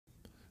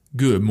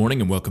Good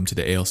morning and welcome to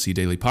the ALC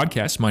Daily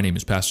Podcast. My name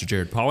is Pastor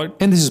Jared Pollard.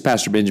 And this is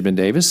Pastor Benjamin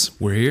Davis.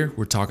 We're here.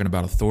 We're talking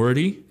about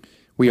authority.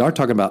 We are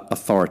talking about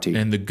authority.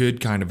 And the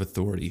good kind of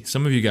authority.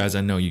 Some of you guys,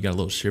 I know you got a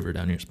little shiver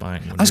down your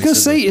spine. I was going to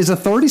say, is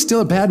authority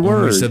still a bad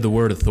word? We said the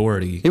word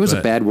authority. It was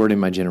a bad word in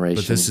my generation.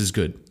 But this is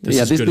good.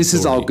 This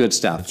is all good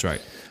stuff. That's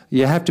right.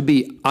 You have to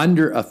be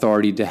under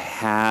authority to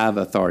have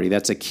authority.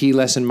 That's a key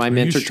lesson my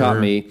mentor taught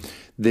me.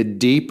 The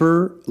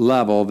deeper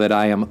level that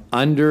I am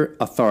under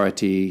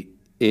authority,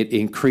 it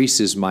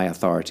increases my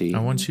authority. I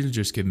want you to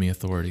just give me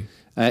authority.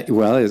 Be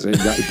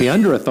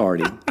under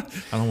authority.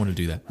 I don't want to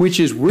do that. Which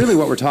is really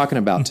what we're talking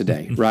about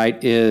today,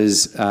 right?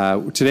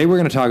 Today we're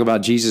going to talk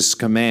about Jesus'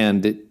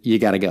 command that you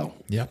got to go.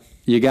 Yeah.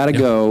 You got to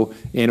go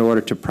in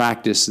order to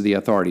practice the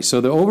authority.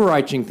 So the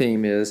overarching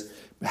theme is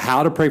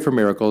how to pray for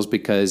miracles,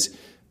 because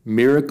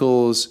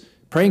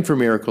praying for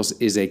miracles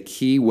is a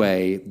key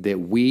way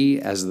that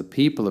we as the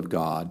people of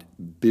God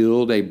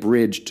build a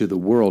bridge to the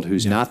world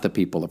who's not the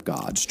people of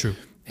God. It's true.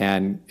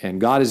 And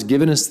God has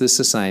given us this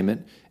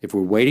assignment. If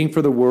we're waiting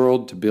for the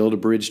world to build a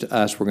bridge to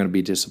us, we're going to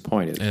be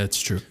disappointed. That's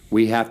true.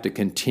 We have to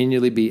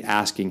continually be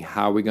asking,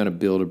 how are we going to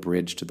build a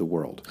bridge to the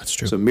world? That's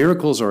true. So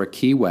miracles are a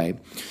key way.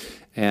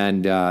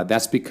 And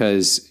that's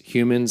because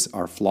humans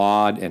are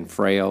flawed and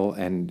frail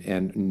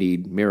and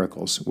need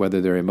miracles,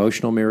 whether they're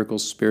emotional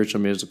miracles, spiritual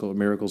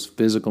miracles,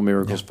 physical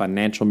miracles,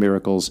 financial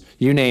miracles,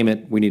 you name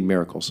it, we need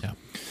miracles.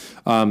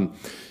 Yeah.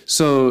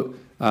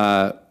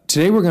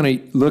 Today we're going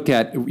to look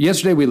at,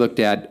 yesterday we looked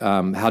at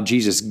how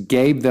Jesus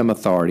gave them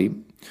authority.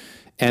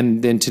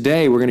 And then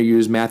today we're going to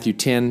use Matthew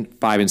 10,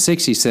 5 and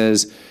 6. He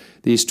says,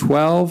 these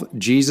 12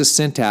 Jesus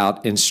sent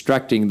out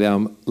instructing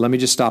them. Let me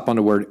just stop on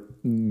the word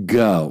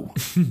go.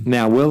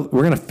 Now we're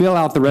going to fill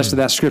out the rest of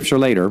that scripture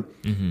later.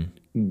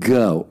 Mm-hmm.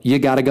 Go. You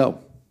got to go.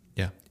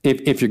 Yeah.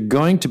 If you're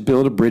going to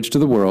build a bridge to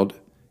the world,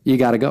 you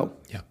got to go.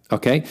 Yeah.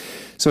 Okay.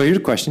 So here's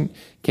a question.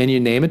 Can you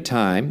name a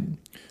time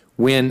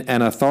when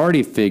an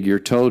authority figure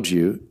told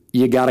you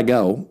got to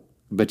go,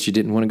 but you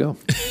didn't want to go?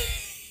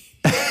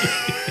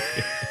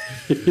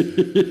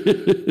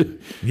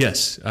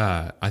 Yes.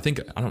 I'm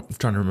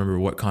trying to remember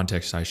what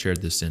context I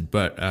shared this in,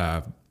 but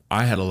I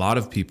had a lot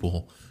of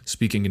people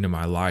speaking into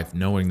my life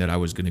knowing that I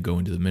was going to go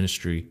into the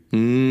ministry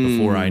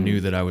before I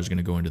knew that I was going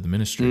to go into the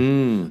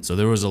ministry. So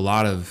there was a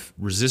lot of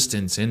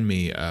resistance in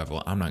me of,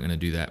 well, I'm not going to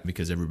do that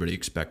because everybody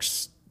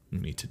expects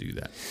me to do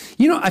that.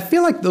 I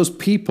feel like those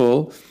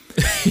people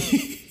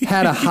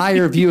had a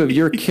higher view of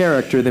your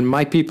character than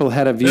my people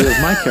had a view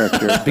of my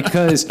character,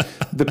 because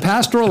the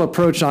pastoral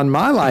approach on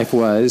my life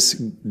was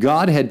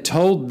God had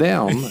told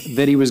them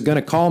that he was going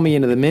to call me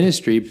into the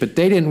ministry, but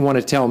they didn't want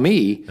to tell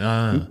me.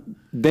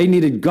 They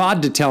needed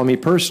God to tell me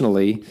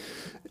personally.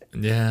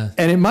 Yeah.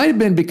 And it might have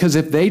been because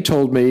if they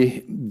told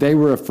me, they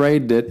were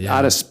afraid that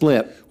I'd have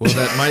split. Well,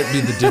 that might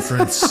be the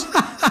difference.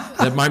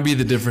 That might be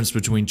the difference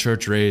between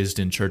church raised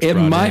and church brought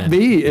in. It might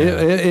be.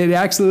 Yeah. It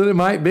absolutely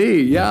might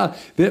be. Yeah.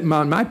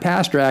 My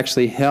pastor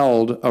actually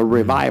held a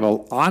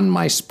revival on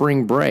my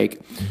spring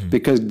break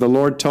because the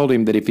Lord told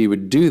him that if he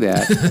would do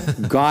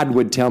that, God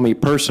would tell me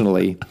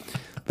personally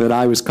that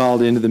I was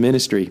called into the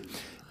ministry.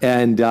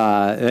 And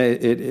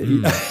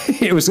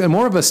it was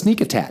more of a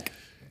sneak attack.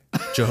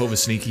 Jehovah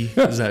Sneaky?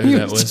 Is that who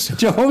that was?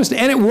 Jehovah's,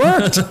 and it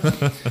worked.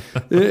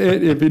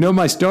 If you know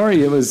my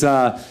story, it was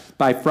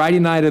by Friday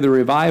night of the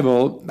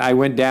revival, I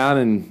went down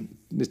and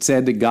it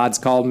said that God's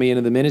called me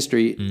into the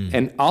ministry.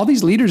 And all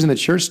these leaders in the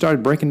church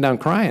started breaking down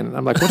crying. And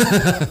I'm like,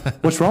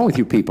 what's wrong with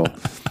you people?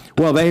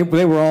 Well, they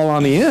were all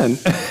on the end.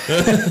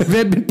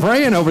 They'd been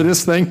praying over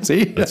this thing.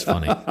 See? That's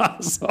funny.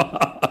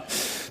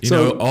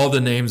 All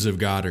the names of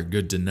God are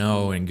good to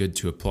know and good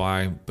to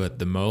apply, but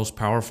the most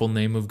powerful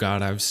name of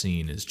God I've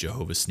seen is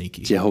Jehovah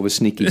Sneaky. Jehovah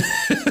Sneaky.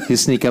 He'll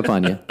sneak up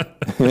on you.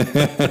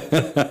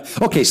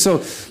 Okay,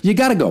 so you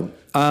got to go.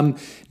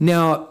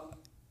 Now,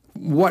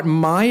 what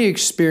my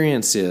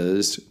experience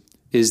is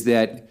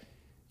that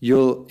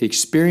you'll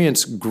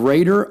experience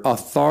greater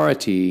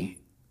authority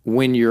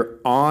when you're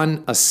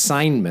on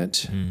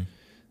assignment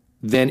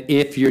than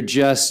if you're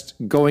just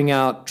going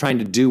out trying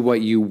to do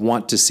what you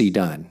want to see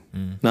done.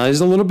 Now,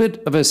 there's a little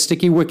bit of a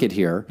sticky wicket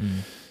here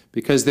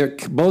because there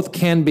both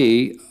can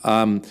be,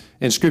 and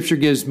Scripture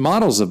gives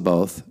models of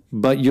both,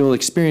 but you'll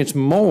experience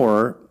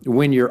more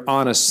when you're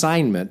on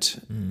assignment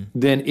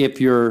than if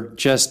you're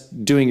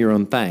just doing your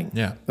own thing.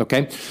 Yeah.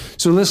 Okay?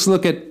 So let's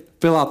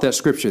fill out that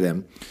Scripture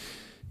then.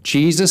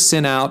 Jesus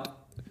sent out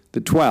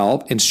the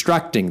 12,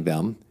 instructing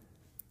them,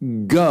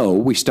 go,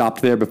 we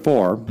stopped there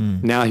before.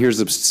 Now here's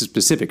the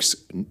specifics.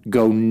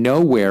 Go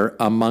nowhere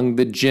among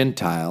the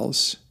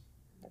Gentiles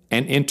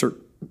and enter,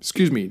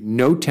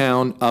 no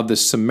town of the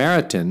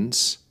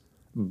Samaritans,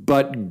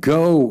 but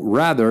go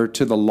rather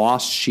to the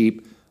lost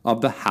sheep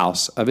of the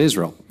house of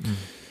Israel.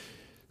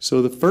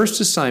 So the first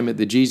assignment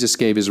that Jesus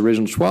gave his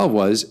original 12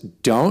 was,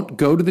 don't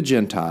go to the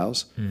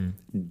Gentiles,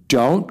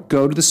 don't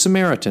go to the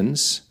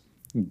Samaritans,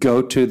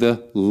 go to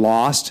the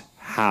lost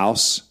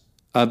house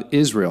of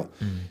Israel.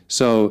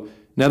 So,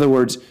 in other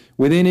words,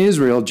 Within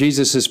Israel,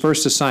 Jesus'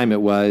 first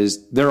assignment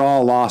was they're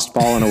all lost,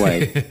 fallen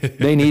away.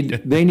 They need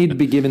to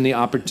be given the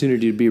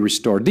opportunity to be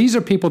restored. These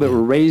are people that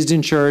were raised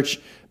in church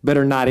but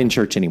are not in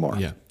church anymore.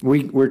 Yeah.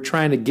 We're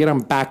trying to get them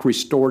back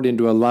restored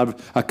into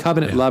a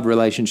covenant love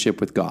relationship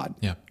with God.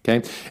 Yeah.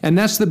 Okay? And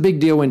that's the big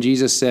deal when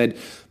Jesus said,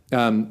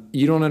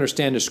 you don't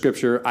understand the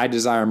scripture, I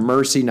desire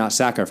mercy, not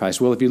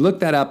sacrifice. Well, if you look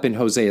that up in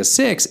Hosea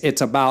 6,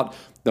 it's about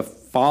the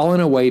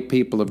fallen away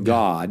people of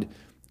God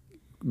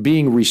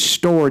being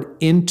restored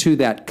into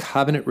that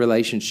covenant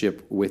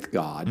relationship with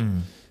God.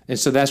 And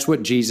so that's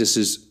what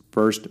Jesus'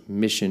 first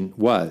mission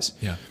was.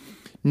 Yeah.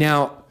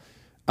 Now,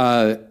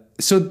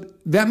 so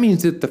that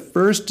means that the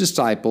first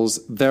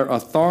disciples, their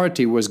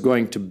authority was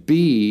going to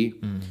be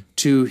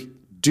to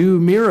do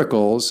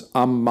miracles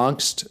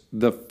amongst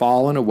the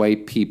fallen away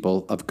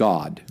people of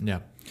God. Yeah.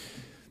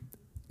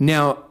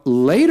 Now,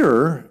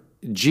 later,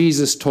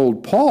 Jesus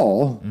told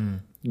Paul,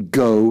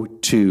 go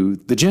to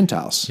the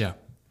Gentiles. Yeah.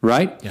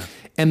 Right? Yeah.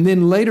 And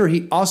then later,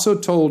 he also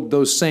told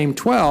those same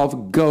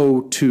 12,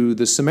 go to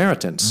the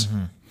Samaritans.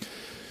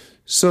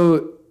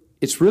 So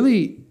it's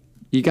really,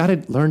 you got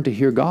to learn to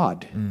hear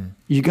God.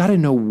 You got to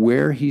know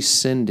where he's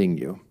sending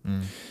you.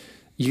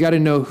 You got to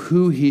know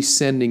who he's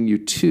sending you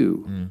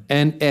to.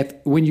 And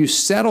when you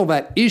settle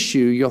that issue,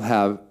 you'll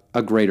have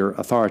a greater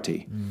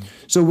authority.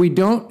 So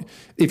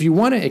if you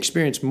want to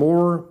experience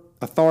more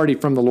authority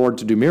from the Lord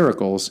to do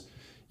miracles,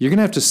 you're going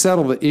to have to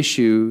settle the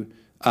issue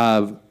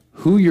of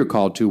who you're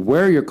called to,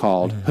 where you're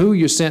called, who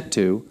you're sent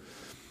to.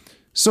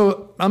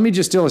 So let me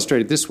just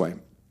illustrate it this way.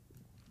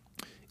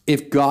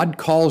 If God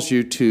calls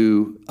you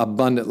to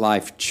Abundant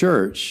Life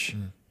Church,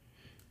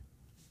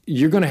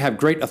 you're going to have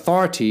great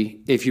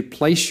authority if you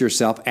place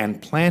yourself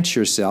and plant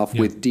yourself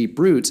with deep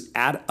roots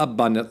at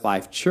Abundant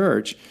Life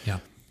Church. Yeah.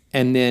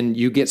 And then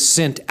you get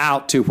sent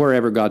out to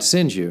wherever God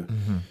sends you.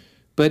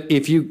 But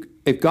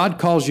if God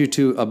calls you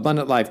to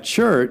Abundant Life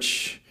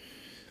Church,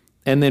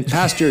 and then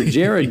Pastor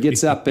Jared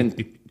gets up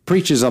and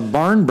preaches a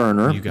barn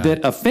burner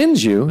that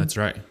offends you. That's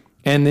right.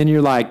 And then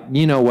you're like,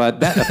 you know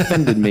what? That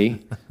offended me.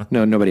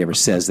 No, nobody ever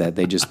says that.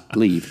 They just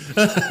leave.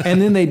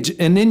 And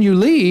then you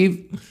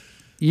leave.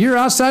 You're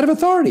outside of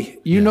authority.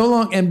 You no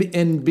longer,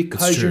 and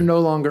because you're no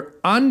longer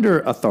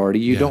under authority,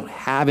 you don't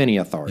have any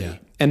authority. Yeah.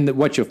 And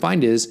what you'll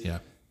find is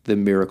the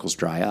miracles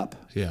dry up.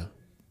 Yeah.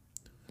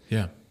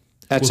 Yeah.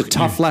 That's a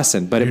tough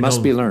lesson, but it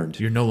must be learned.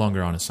 You're no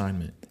longer on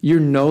assignment. You're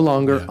no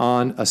longer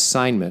on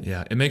assignment.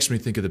 Yeah. It makes me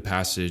think of the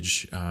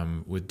passage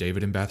with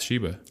David and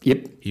Bathsheba.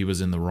 Yep. He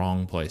was in the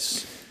wrong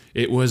place.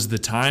 It was the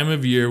time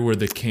of year where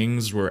the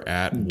kings were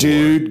at war.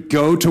 Dude,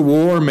 go to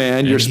war,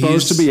 man. You're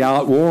supposed to be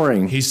out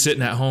warring. He's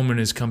sitting at home in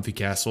his comfy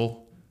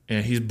castle,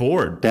 and he's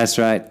bored. That's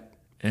right.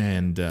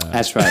 And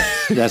that's right.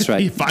 That's right.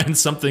 He finds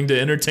something to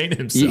entertain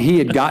himself. He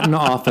had gotten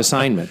off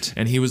assignment.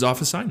 And he was off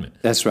assignment.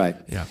 That's right.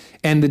 Yeah.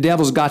 And the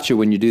devil's got you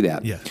when you do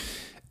that. Yeah.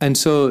 And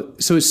so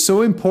it's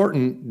so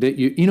important that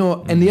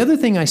and the other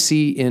thing I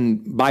see in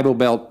Bible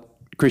Belt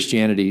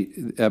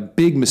Christianity, a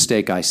big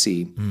mistake I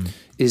see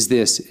is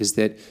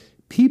that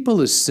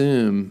people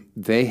assume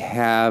they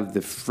have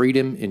the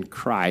freedom in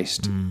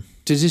Christ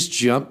to just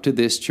jump to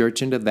this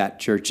church, into that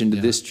church, into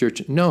this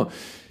church. No.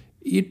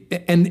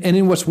 And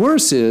then what's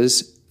worse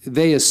is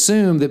they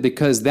assume that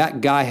because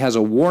that guy has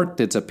a wart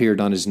that's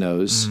appeared on his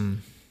nose,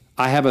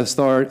 I have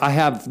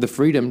the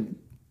freedom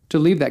to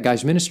leave that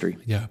guy's ministry.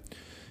 Yeah.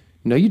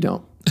 No, you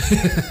don't.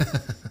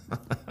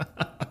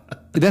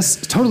 That's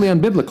totally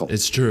unbiblical.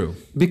 It's true.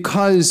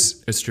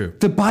 Because it's true.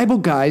 The Bible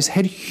guys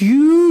had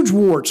huge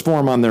warts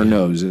form on their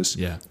noses.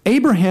 Yeah.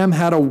 Abraham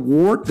had a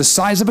wart the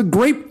size of a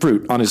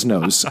grapefruit on his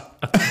nose.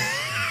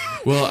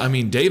 Well,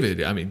 David,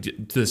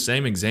 the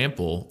same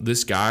example,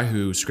 this guy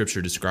who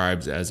Scripture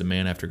describes as a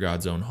man after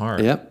God's own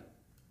heart. Yep.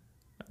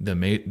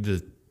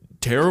 The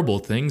terrible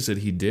things that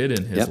he did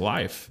in his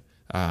life.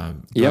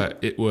 But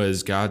it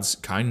was God's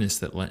kindness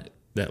that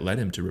led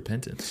him to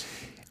repentance.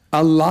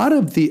 A lot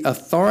of the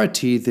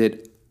authority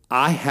that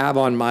I have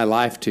on my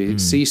life to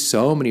see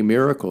so many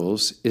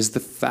miracles is the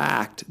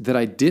fact that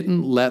I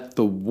didn't let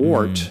the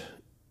wart.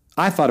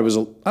 I thought it were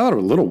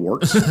little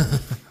warts.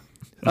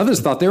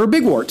 Others thought they were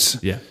big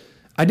warts. Yeah.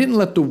 I didn't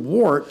let the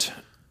wart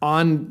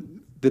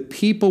on the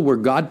people where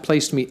God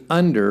placed me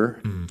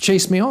under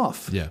chase me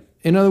off. Yeah.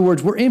 In other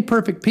words, we're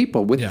imperfect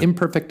people with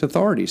imperfect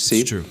authorities.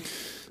 See, it's true.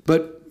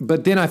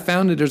 But then I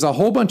found that there's a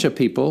whole bunch of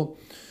people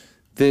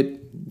that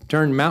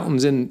turn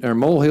mountains or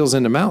molehills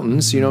into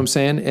mountains. You know what I'm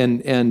saying?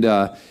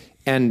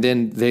 And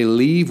then they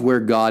leave where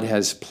God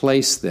has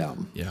placed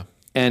them. Yeah.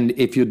 And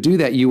if you do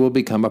that, you will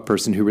become a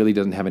person who really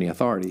doesn't have any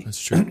authority. That's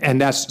true.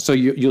 And so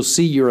you'll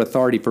see your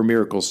authority for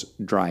miracles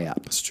dry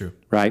up. That's true.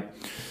 Right?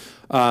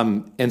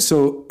 And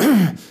so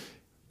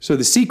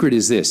the secret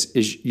is this,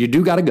 is you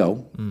do got to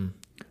go,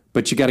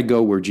 but you got to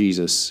go where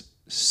Jesus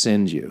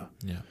sends you.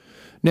 Yeah.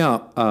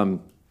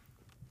 Now,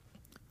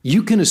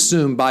 you can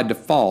assume by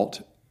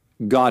default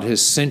God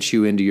has sent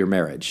you into your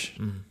marriage,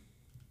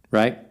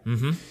 right?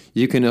 Mm-hmm.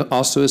 You can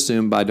also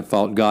assume by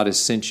default God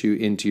has sent you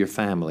into your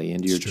family,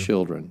 into your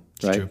children,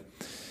 right? True.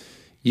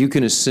 you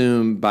can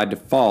assume by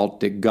default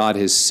that God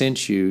has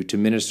sent you to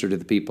minister to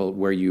the people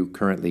where you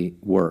currently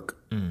work.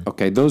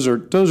 Okay, those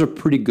are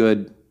pretty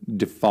good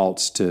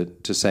defaults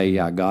to say,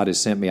 yeah, God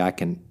has sent me. I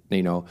can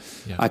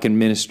I can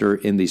minister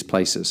in these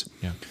places.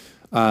 Yeah.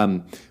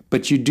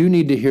 But you do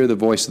need to hear the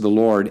voice of the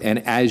Lord, and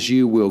as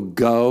you will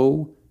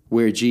go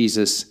where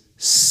Jesus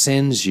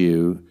sends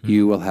you,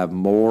 you will have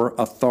more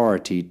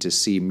authority to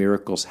see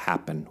miracles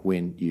happen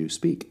when you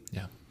speak.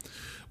 Yeah.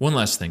 One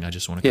last thing I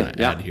just want to kind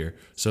of add here.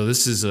 So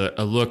this is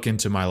a look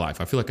into my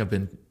life. I feel like I've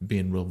been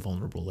being real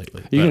vulnerable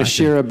lately. You're going to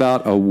share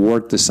about a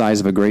wart the size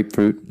of a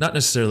grapefruit? Not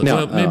necessarily.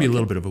 No. Well, maybe a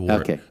little bit of a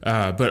wart. Okay.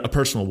 But a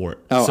personal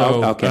wart.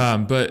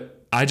 Okay.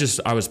 But I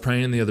was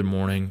praying the other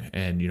morning,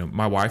 and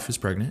my wife is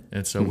pregnant,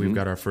 and so we've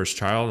got our first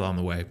child on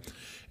the way,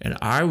 and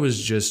I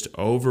was just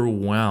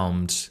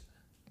overwhelmed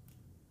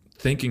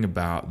thinking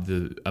about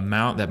the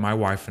amount that my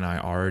wife and I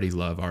already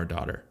love our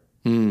daughter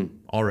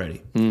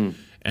already.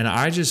 And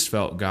I just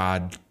felt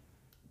God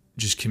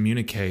just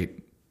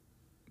communicate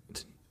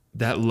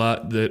that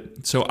love.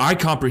 So I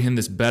comprehend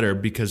this better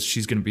because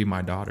she's going to be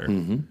my daughter.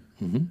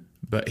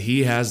 But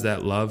he has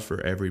that love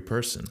for every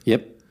person.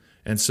 Yep.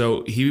 And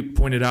so he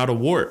pointed out a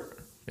wart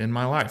in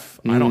my life.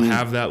 I don't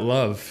have that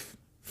love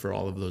for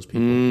all of those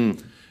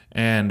people.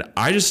 And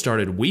I just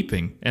started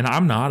weeping. And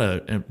I'm not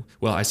I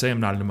say I'm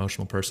not an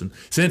emotional person.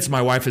 Since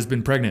my wife has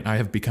been pregnant, I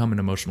have become an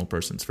emotional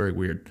person. It's very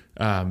weird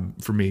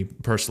for me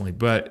personally.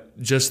 But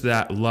just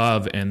that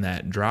love and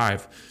that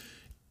drive.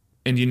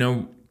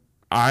 And,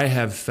 I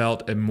have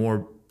felt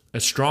a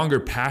stronger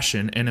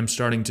passion, and I'm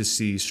starting to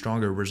see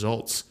stronger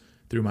results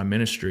through my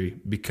ministry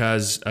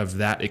because of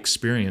that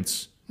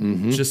experience.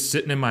 Just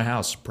sitting in my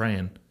house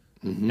praying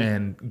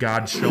and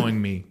God showing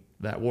me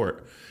that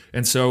wart.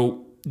 And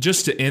so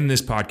just to end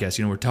this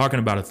podcast, we're talking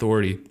about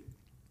authority.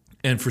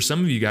 And for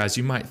some of you guys,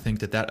 you might think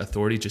that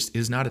authority just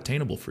is not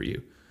attainable for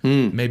you.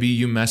 Maybe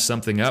you mess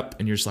something up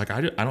and you're just like,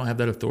 I don't have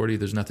that authority.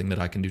 There's nothing that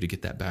I can do to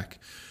get that back.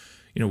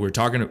 We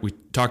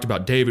talked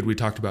about David. We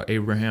talked about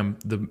Abraham.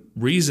 The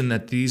reason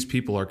that these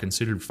people are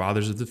considered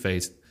fathers of the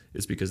faith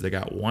is because they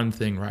got one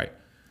thing right.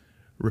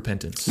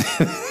 Repentance.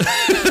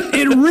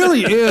 It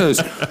really is.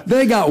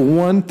 They got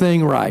one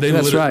thing right.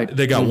 That's right.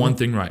 They got one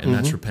thing right, and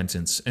that's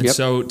repentance. And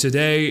so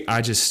today,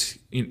 I just,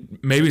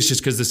 maybe it's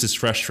just because this is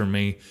fresh for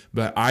me,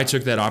 but I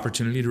took that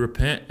opportunity to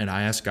repent, and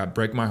I asked God,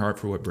 break my heart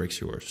for what breaks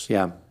yours.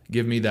 Yeah.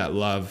 Give me that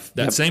love,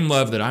 that same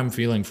love that I'm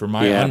feeling for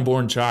my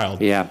unborn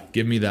child. Yeah.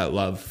 Give me that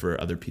love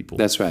for other people.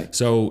 That's right.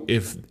 So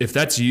if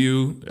that's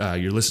you,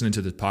 you're listening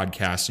to the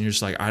podcast and you're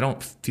just like, I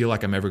don't feel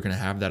like I'm ever going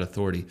to have that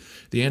authority.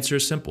 The answer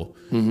is simple.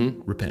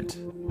 Repent.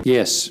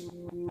 Yes.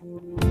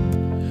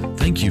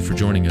 Thank you for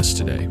joining us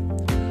today.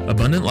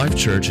 Abundant Life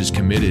Church is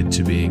committed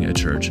to being a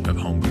church of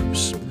home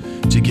groups.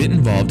 To get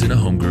involved in a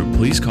home group,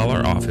 please call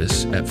our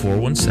office at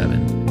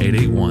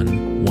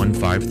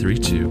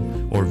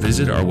 417-881-1532 or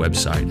visit our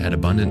website at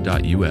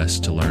abundant.us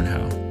to learn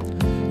how.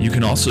 You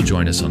can also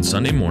join us on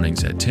Sunday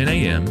mornings at 10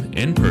 a.m.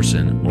 in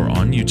person or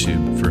on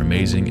YouTube for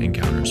amazing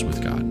encounters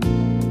with God.